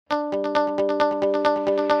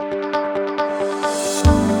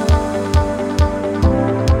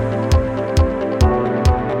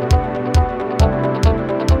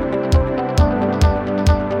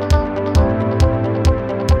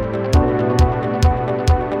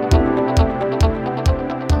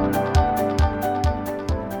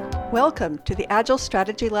Welcome to the Agile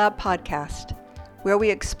Strategy Lab podcast, where we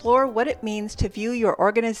explore what it means to view your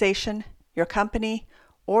organization, your company,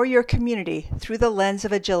 or your community through the lens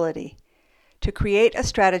of agility, to create a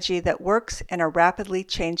strategy that works in a rapidly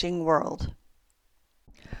changing world.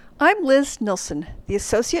 I'm Liz Nilsson, the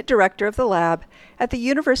Associate Director of the Lab at the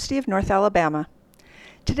University of North Alabama.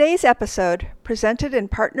 Today's episode, presented in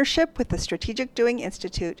partnership with the Strategic Doing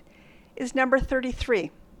Institute, is number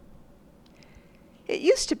 33. It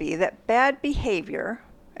used to be that bad behavior,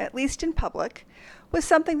 at least in public, was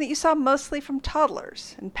something that you saw mostly from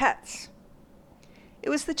toddlers and pets. It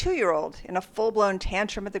was the 2-year-old in a full-blown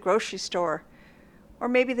tantrum at the grocery store, or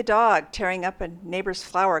maybe the dog tearing up a neighbor's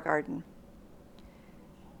flower garden.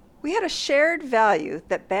 We had a shared value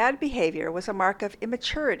that bad behavior was a mark of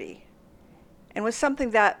immaturity, and was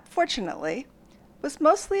something that, fortunately, was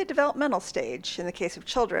mostly a developmental stage in the case of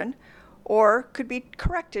children, or could be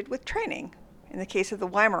corrected with training in the case of the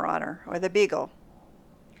Weimaraner or the Beagle.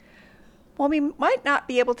 While we might not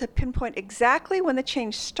be able to pinpoint exactly when the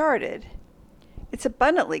change started, it's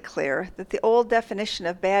abundantly clear that the old definition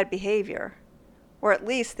of bad behavior, or at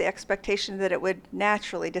least the expectation that it would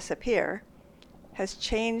naturally disappear, has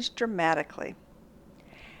changed dramatically.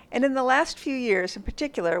 And in the last few years in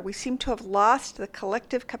particular, we seem to have lost the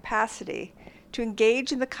collective capacity to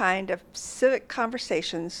engage in the kind of civic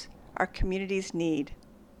conversations our communities need.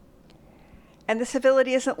 And the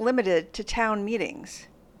civility isn't limited to town meetings.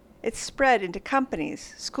 It's spread into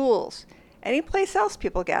companies, schools, any place else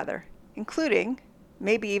people gather, including,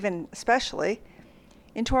 maybe even especially,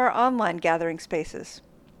 into our online gathering spaces.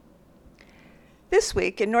 This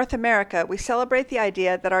week in North America, we celebrate the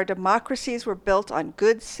idea that our democracies were built on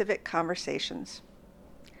good civic conversations.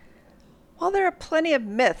 While there are plenty of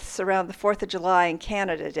myths around the 4th of July and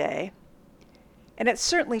Canada Day, and it's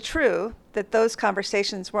certainly true that those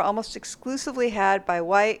conversations were almost exclusively had by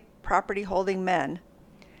white, property-holding men,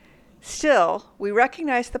 still, we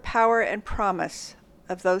recognize the power and promise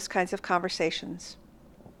of those kinds of conversations.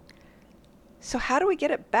 So how do we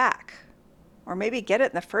get it back? Or maybe get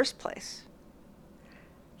it in the first place?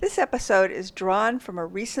 This episode is drawn from a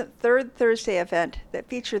recent Third Thursday event that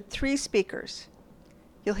featured 3 speakers.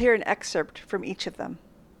 You'll hear an excerpt from each of them.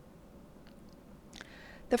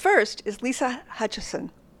 The first is Lisa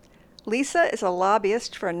Hutcheson. Lisa is a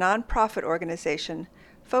lobbyist for a nonprofit organization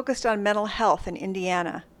focused on mental health in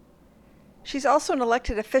Indiana. She's also an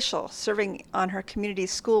elected official serving on her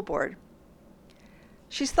community's school board.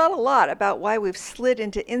 She's thought a lot about why we've slid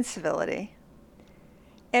into incivility.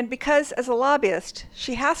 And because, as a lobbyist,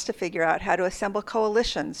 she has to figure out how to assemble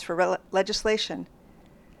coalitions for legislation,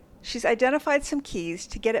 she's identified some keys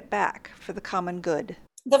to get it back for the common good.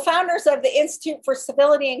 The founders of the Institute for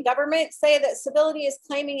Civility in Government say that civility is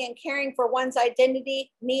claiming and caring for one's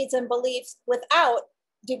identity, needs, and beliefs without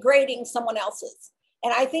degrading someone else's.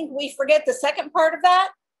 And I think we forget the second part of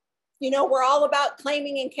that. You know, we're all about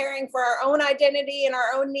claiming and caring for our own identity and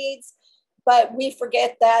our own needs, but we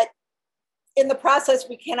forget that in the process,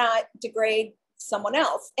 we cannot degrade someone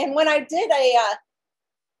else. And when I did a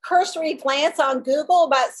cursory glance on Google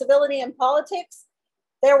about civility in politics,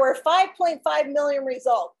 there were 5.5 million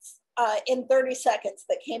results in 30 seconds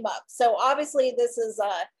that came up. So obviously this is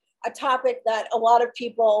a topic that a lot of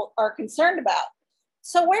people are concerned about.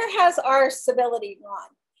 So where has our civility gone?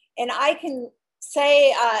 And I can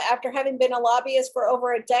say, after having been a lobbyist for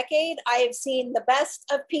over a decade, I have seen the best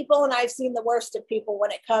of people and I've seen the worst of people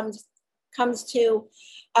when it comes to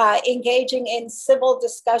engaging in civil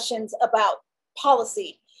discussions about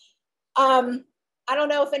policy. I don't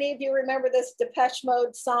know if any of you remember this Depeche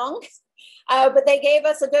Mode song, but they gave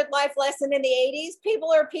us a good life lesson in the 80s.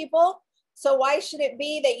 People are people, so why should it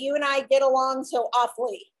be that you and I get along so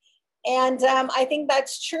awfully? And I think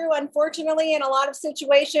that's true, unfortunately, in a lot of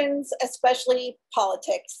situations, especially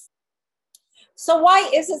politics. So why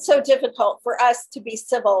is it so difficult for us to be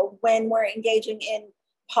civil when we're engaging in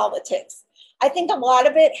politics? I think a lot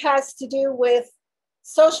of it has to do with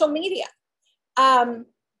social media.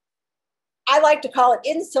 I like to call it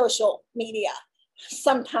in social media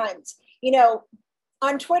sometimes. You know,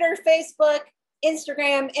 on Twitter, Facebook,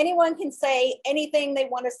 Instagram, anyone can say anything they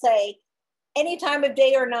want to say any time of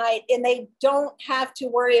day or night, and they don't have to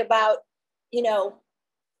worry about, you know,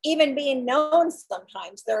 even being known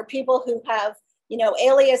sometimes. There are people who have, you know,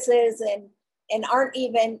 aliases and aren't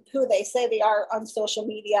even who they say they are on social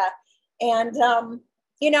media. And,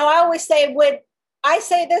 you know, I always say, would I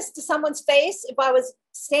say this to someone's face if I was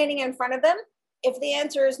standing in front of them? If the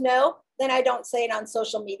answer is no, then I don't say it on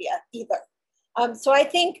social media either. So I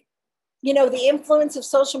think, you know, the influence of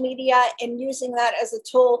social media and using that as a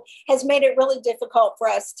tool has made it really difficult for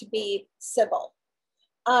us to be civil.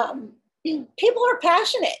 people are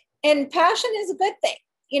passionate, and passion is a good thing.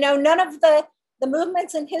 None of the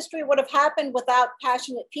movements in history would have happened without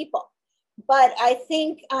passionate people. But I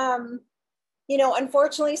think,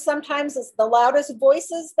 unfortunately, sometimes it's the loudest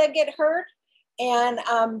voices that get heard, and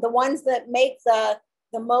the ones that make the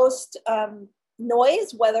most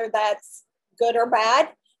noise, whether that's good or bad,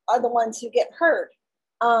 are the ones who get heard.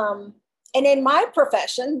 And in my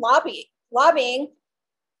profession, lobbying,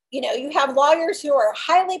 you have lawyers who are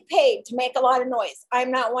highly paid to make a lot of noise.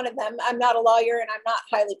 I'm not one of them. I'm not a lawyer, and I'm not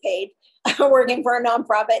highly paid working for a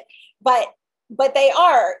nonprofit, but they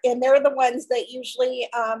are, and they're the ones that usually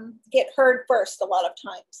get heard first a lot of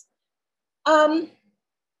times.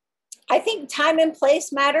 I think time and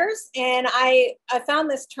place matters, and I found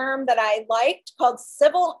this term that I liked called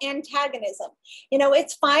civil antagonism.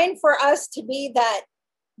 It's fine for us to be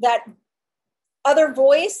that other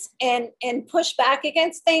voice and push back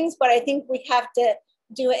against things, but I think we have to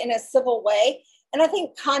do it in a civil way. And I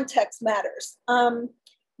think context matters.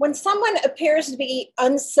 When someone appears to be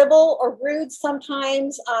uncivil or rude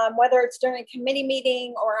sometimes, whether it's during a committee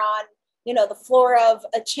meeting or on, the floor of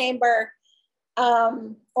a chamber,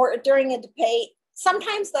 or during a debate,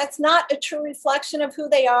 sometimes that's not a true reflection of who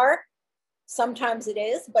they are. Sometimes it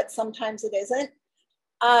is, but sometimes it isn't.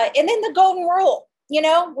 And then the golden rule, we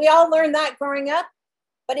all learned that growing up,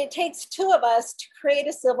 but it takes two of us to create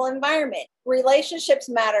a civil environment. Relationships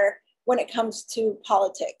matter when it comes to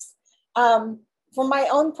politics. From my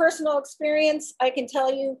own personal experience, I can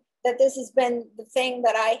tell you that this has been the thing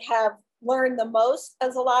that I have learned the most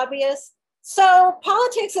as a lobbyist. So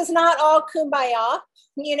politics is not all kumbaya.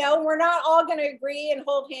 We're not all going to agree and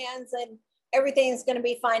hold hands and everything's going to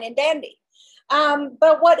be fine and dandy.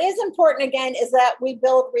 But what is important, again, is that we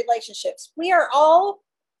build relationships. We are all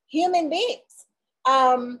human beings.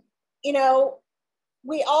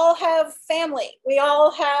 We all have family. We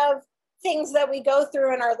all have things that we go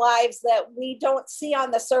through in our lives that we don't see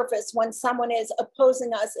on the surface when someone is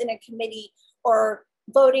opposing us in a committee or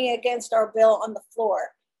voting against our bill on the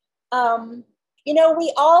floor.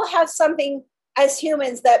 We all have something as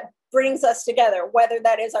humans that brings us together, whether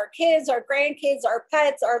that is our kids, our grandkids, our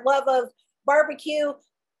pets, our love of barbecue,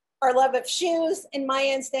 our love of shoes, in my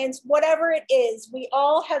instance, whatever it is, we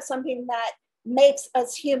all have something that makes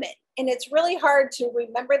us human. And it's really hard to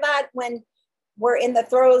remember that when we're in the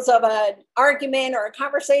throes of an argument or a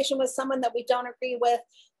conversation with someone that we don't agree with.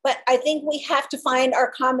 But I think we have to find our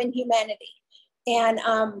common humanity and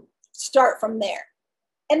start from there.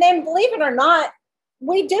 And then, believe it or not,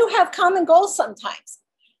 we do have common goals sometimes.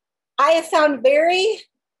 I have found very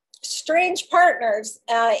strange partners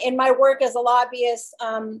in my work as a lobbyist,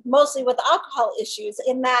 mostly with alcohol issues,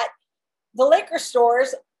 in that the liquor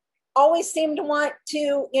stores always seem to want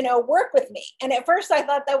to, work with me. And at first I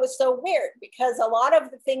thought that was so weird, because a lot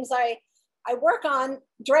of the things I work on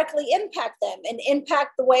directly impact them and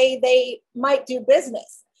impact the way they might do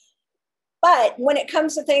business. But when it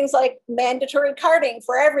comes to things like mandatory carding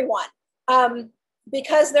for everyone,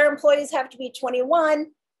 because their employees have to be 21,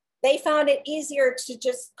 they found it easier to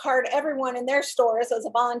just card everyone in their stores as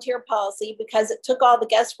a volunteer policy, because it took all the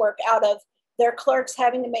guesswork out of their clerks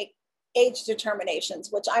having to make age determinations,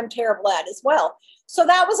 which I'm terrible at as well. So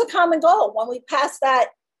that was a common goal when we passed that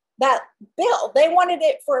bill. They wanted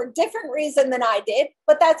it for a different reason than I did,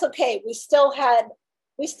 but that's okay. We still had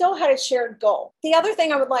a shared goal. The other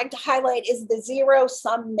thing I would like to highlight is the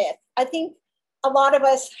zero-sum myth. I think a lot of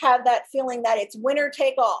us have that feeling that it's winner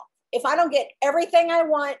take all. If I don't get everything I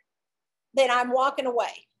want, then I'm walking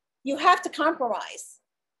away. You have to compromise.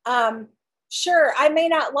 Sure, I may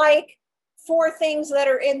not like 4 things that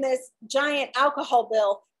are in this giant alcohol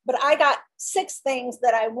bill, but I got 6 things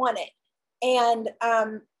that I wanted. And,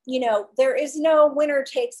 there is no winner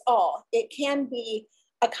takes all. It can be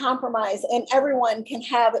a compromise, and everyone can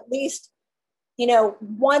have at least,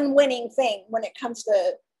 one winning thing when it comes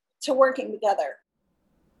to working together.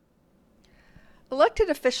 Elected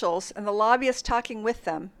officials and the lobbyists talking with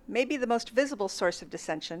them may be the most visible source of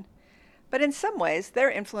dissension, but in some ways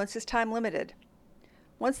their influence is time limited.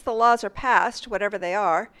 Once the laws are passed, whatever they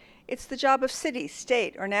are, it's the job of city,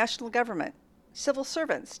 state, or national government, civil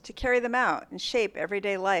servants, to carry them out and shape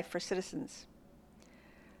everyday life for citizens.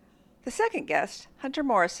 The second guest, Hunter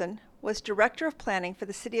Morrison, was Director of Planning for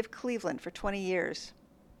the City of Cleveland for 20 years.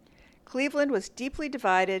 Cleveland was deeply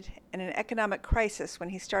divided and in an economic crisis when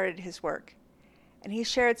he started his work, and he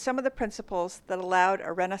shared some of the principles that allowed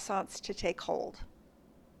a renaissance to take hold.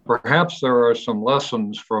 Perhaps there are some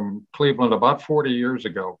lessons from Cleveland about 40 years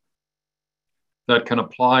ago that can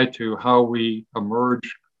apply to how we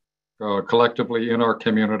emerge collectively in our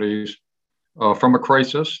communities from a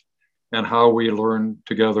crisis and how we learn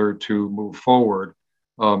together to move forward.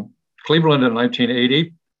 Cleveland in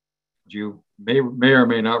 1980, you may or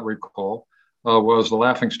may not recall, was the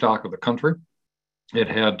laughingstock of the country. It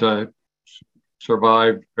had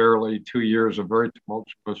survived barely 2 years of very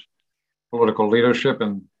tumultuous political leadership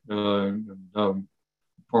and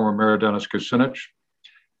former Mayor Dennis Kucinich,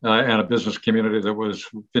 and a business community that was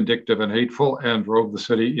vindictive and hateful and drove the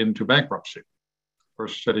city into bankruptcy.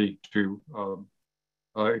 First city to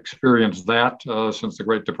experience that since the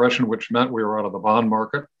Great Depression, which meant we were out of the bond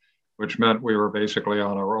market, which meant we were basically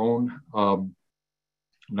on our own.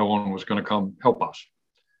 No one was going to come help us.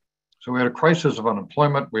 So we had a crisis of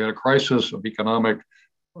unemployment. We had a crisis of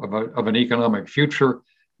an economic future.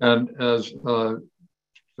 And as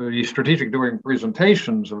the strategic doing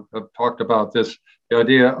presentations have talked about this, the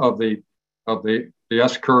idea of the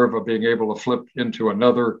S curve of being able to flip into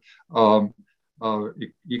another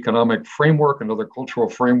economic framework, another cultural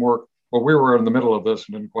framework. Well, we were in the middle of this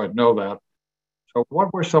and didn't quite know that. So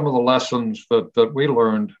what were some of the lessons that we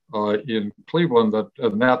learned in Cleveland that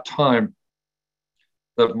at that time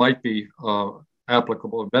that might be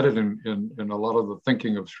applicable, embedded in a lot of the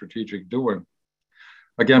thinking of strategic doing?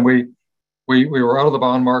 Again, we were out of the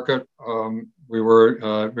bond market.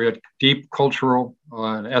 We had deep cultural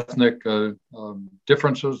and ethnic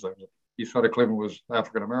differences. The east side of Cleveland was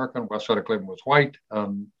African American, west side of Cleveland was white,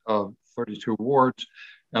 32 wards,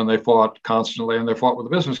 and they fought constantly. And they fought with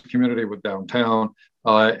the business community, with downtown,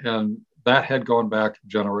 and that had gone back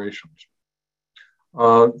generations.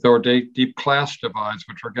 There were deep class divides,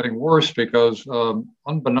 which are getting worse because,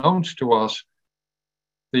 unbeknownst to us,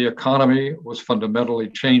 the economy was fundamentally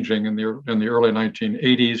changing in the early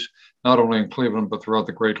 1980s, not only in Cleveland, but throughout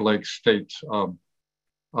the Great Lakes states.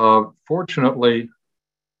 Fortunately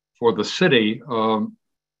for the city,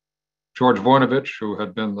 George Voinovich, who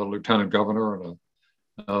had been the lieutenant governor and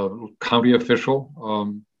a county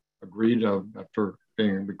official, agreed after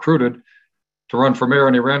being recruited to run for mayor,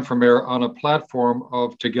 and he ran for mayor on a platform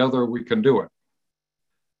of "Together we can do it."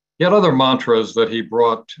 He had other mantras that he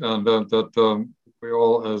brought and that we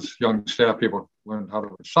all, as young staff people, learned how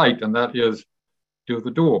to recite, and that is, do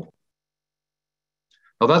the doable.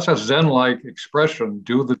 Now that's a Zen-like expression,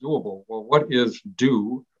 do the doable. Well, what is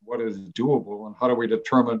do? What is doable? And how do we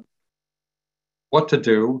determine what to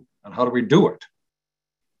do and how do we do it?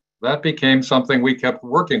 That became something we kept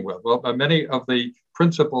working with. Well, many of the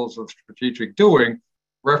principles of strategic doing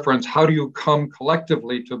reference how do you come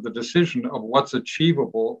collectively to the decision of what's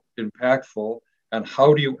achievable, impactful, and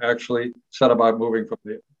how do you actually set about moving from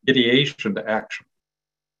the ideation to action.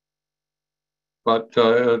 But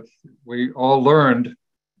we all learned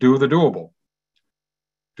do the doable,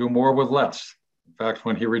 do more with less. In fact,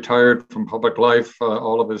 when he retired from public life,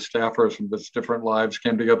 all of his staffers from his different lives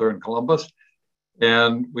came together in Columbus,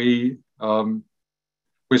 and we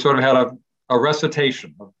sort of had a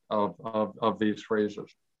recitation of these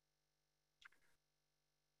phrases.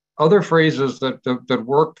 Other phrases that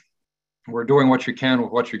worked were doing what you can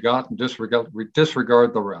with what you got and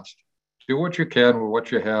disregard the rest. Do what you can with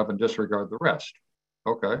what you have and disregard the rest.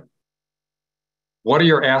 Okay. What are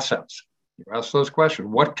your assets? You ask those questions.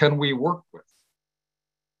 What can we work with?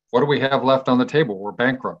 What do we have left on the table? We're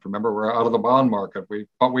bankrupt. Remember, we're out of the bond market.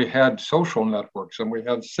 But we had social networks, and we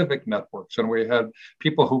had civic networks, and we had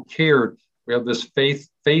people who cared. We had this faith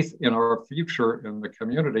in our future in the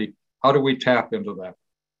community. How do we tap into that?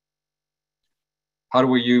 How do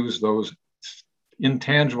we use those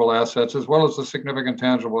intangible assets as well as the significant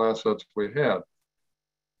tangible assets we had?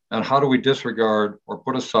 And how do we disregard or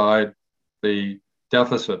put aside the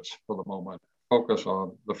deficits for the moment? Focus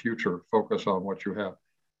on the future, focus on what you have.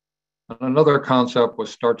 And another concept was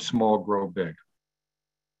start small, grow big.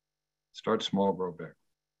 Start small, grow big.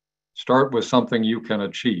 Start with something you can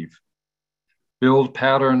achieve. Build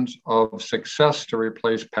patterns of success to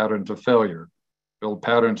replace patterns of failure. Build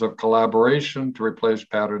patterns of collaboration to replace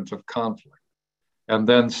patterns of conflict. And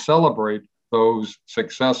then celebrate those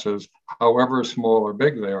successes, however small or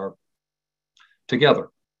big they are, together,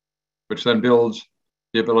 which then builds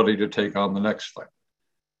the ability to take on the next thing.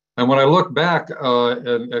 And when I look back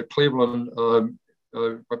at Cleveland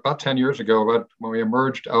about 10 years ago, when we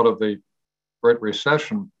emerged out of the Great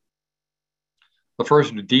Recession, the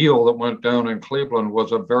first deal that went down in Cleveland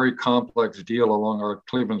was a very complex deal along our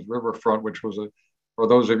Cleveland's riverfront, which was, for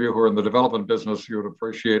those of you who are in the development business, you would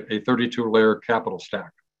appreciate a 32-layer capital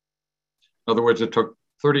stack. In other words, it took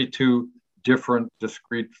 32 different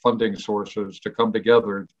discrete funding sources to come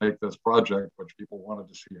together to make this project, which people wanted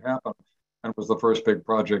to see happen, and it was the first big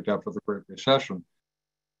project after the Great Recession.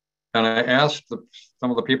 And I asked some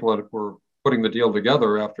of the people that were putting the deal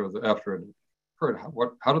together after it occurred.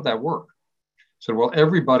 How did that work? So, well,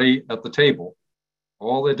 everybody at the table,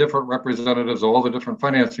 all the different representatives, all the different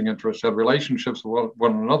financing interests had relationships with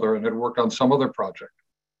one another and had worked on some other project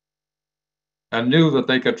and knew that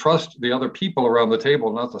they could trust the other people around the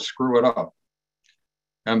table not to screw it up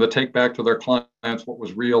and to take back to their clients what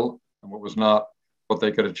was real and what was not, what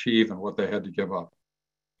they could achieve and what they had to give up.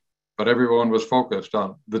 But everyone was focused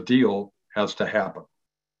on the deal has to happen.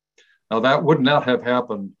 Now, that would not have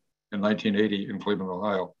happened in 1980 in Cleveland,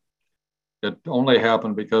 Ohio. It only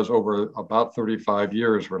happened because over about 35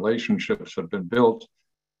 years, relationships had been built,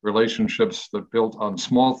 relationships that built on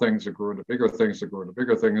small things that grew into bigger things, that grew into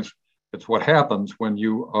bigger things. It's what happens when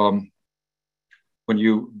you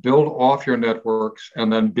build off your networks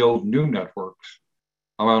and then build new networks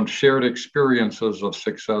around shared experiences of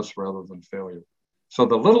success rather than failure. So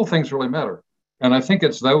the little things really matter. And I think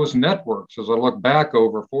it's those networks, as I look back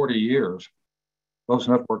over 40 years, those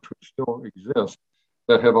networks which still exist,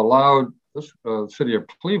 that have allowed this city of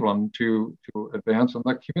Cleveland to advance, and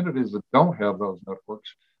the communities that don't have those networks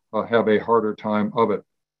have a harder time of it.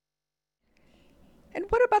 And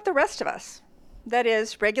what about the rest of us? That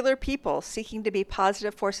is, regular people seeking to be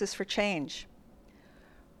positive forces for change.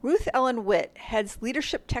 Ruth Ellen Whitt heads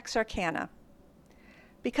Leadership Texarkana.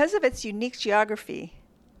 Because of its unique geography,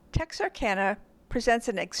 Texarkana presents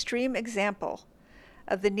an extreme example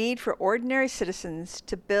of the need for ordinary citizens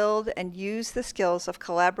to build and use the skills of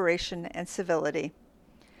collaboration and civility.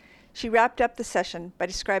 She wrapped up the session by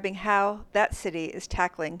describing how that city is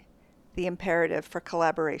tackling the imperative for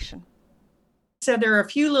collaboration. So there are a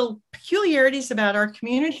few little peculiarities about our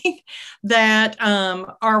community that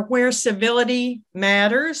are where civility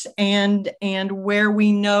matters and where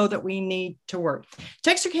we know that we need to work.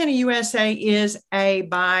 Texarkana, USA is a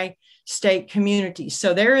bi-state community.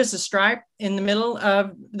 So there is a stripe in the middle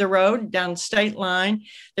of the road down the state line.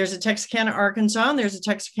 There's a Texarkana, Arkansas, and there's a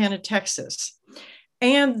Texarkana, Texas.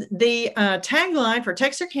 And the tagline for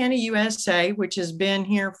Texarkana, USA, which has been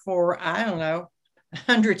here for,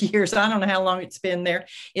 100 years, I don't know how long it's been there,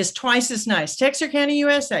 is twice as nice. Texarkana,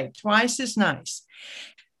 USA, twice as nice.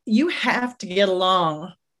 You have to get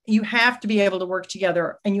along. You have to be able to work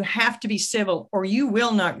together, and you have to be civil, or you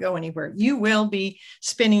will not go anywhere. You will be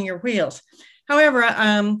spinning your wheels. However,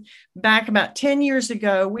 back about 10 years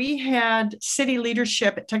ago, we had city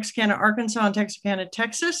leadership at Texarkana, Arkansas, and Texarkana,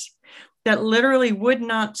 Texas, that literally would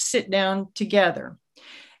not sit down together.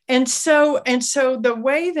 And so the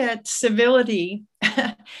way that civility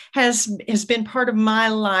has been part of my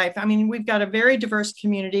life. I mean, we've got a very diverse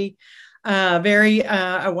community,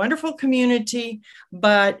 a wonderful community.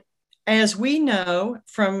 But as we know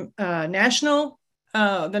from the national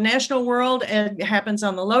world, it happens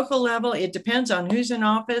on the local level. It depends on who's in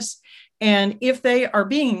office and if they are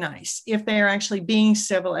being nice, if they are actually being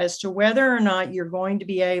civil as to whether or not you're going to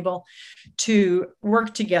be able to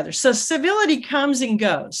work together. So civility comes and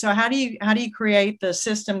goes. So how do you create the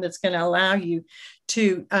system that's going to allow you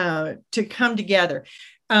to come together?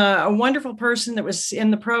 A wonderful person that was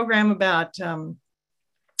in the program about 10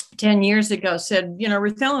 years ago said,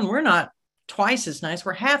 Ruth Ellen, we're not twice as nice.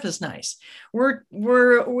 We're half as nice. We're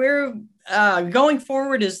going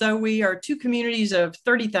forward as though we are two communities of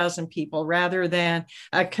 30,000 people rather than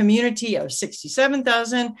a community of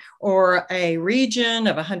 67,000 or a region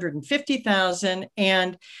of 150,000.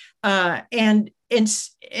 And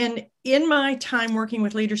in my time working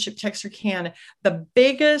with Leadership Texarkana, the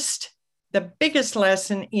biggest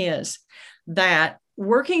lesson is that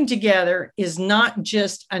working together is not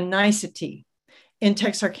just a nicety in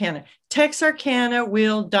Texarkana. Texarkana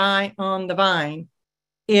will die on the vine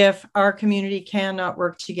if our community cannot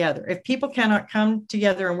work together. If people cannot come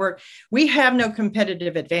together and work, we have no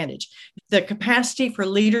competitive advantage. The capacity for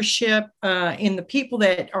leadership in the people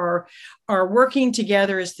that are working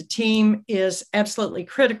together as the team is absolutely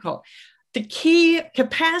critical. The key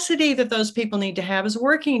capacity that those people need to have is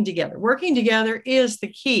working together. Working together is the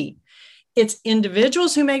key. It's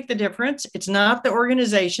individuals who make the difference. It's not the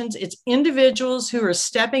organizations. It's individuals who are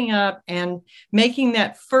stepping up and making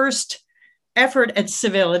that first effort at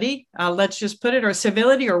civility, let's just put it, or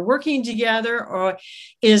civility or working together, or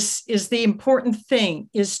is the important thing,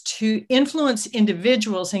 is to influence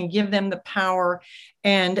individuals and give them the power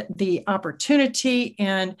and the opportunity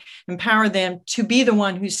and empower them to be the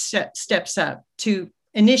one who steps up to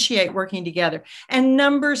initiate working together. And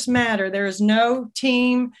numbers matter. There is no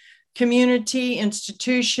team, community,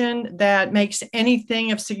 institution that makes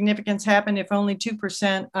anything of significance happen if only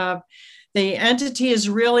 2% of the entity is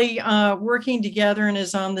really working together and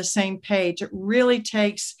is on the same page. It really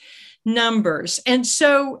takes numbers. And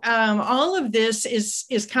so all of this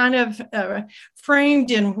is kind of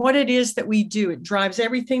framed in what it is that we do. It drives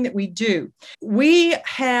everything that we do. We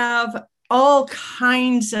have all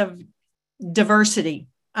kinds of diversity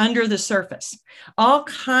under the surface, all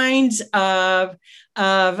kinds of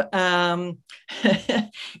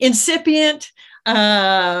incipient,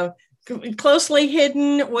 closely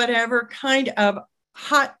hidden, whatever kind of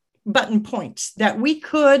hot button points that we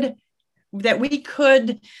could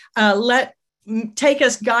let take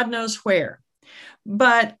us God knows where.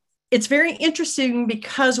 But it's very interesting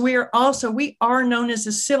because we are known as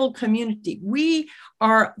a civil community. We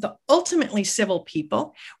are the ultimately civil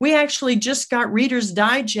people. We actually just got Reader's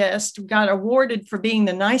Digest, got awarded for being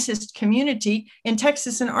the nicest community in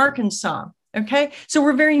Texas and Arkansas. Okay, so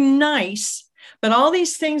we're very nice, but all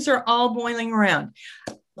these things are all boiling around.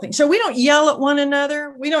 So we don't yell at one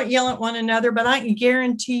another. But I can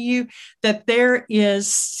guarantee you that there is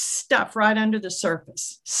stuff right under the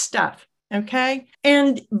surface, stuff. Okay.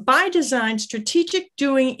 And by design, strategic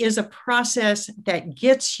doing is a process that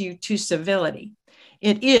gets you to civility.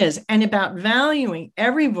 It is, and about valuing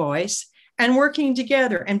every voice and working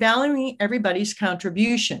together and valuing everybody's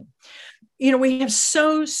contribution. We have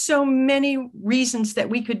so many reasons that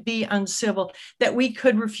we could be uncivil, that we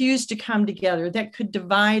could refuse to come together, that could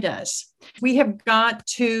divide us. We have got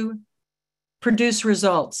to produce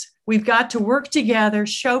results. We've got to work together,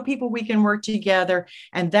 show people we can work together.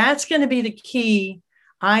 And that's going to be the key,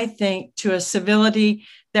 I think, to a civility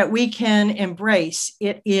that we can embrace.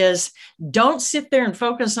 It is, don't sit there and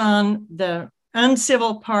focus on the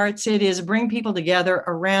uncivil parts. It is bring people together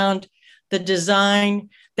around the design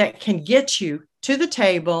that can get you to the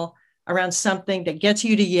table, around something that gets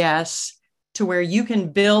you to yes, to where you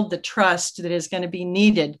can build the trust that is going to be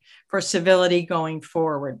needed for civility going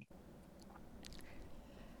forward.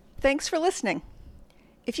 Thanks for listening.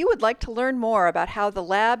 If you would like to learn more about how the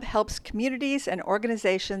lab helps communities and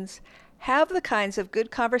organizations have the kinds of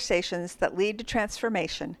good conversations that lead to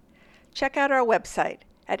transformation, check out our website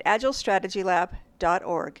at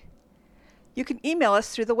agilestrategylab.org. You can email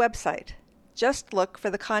us through the website. Just look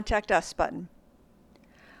for the Contact Us button.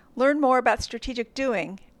 Learn more about strategic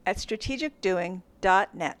doing at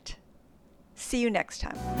strategicdoing.net. See you next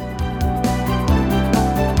time.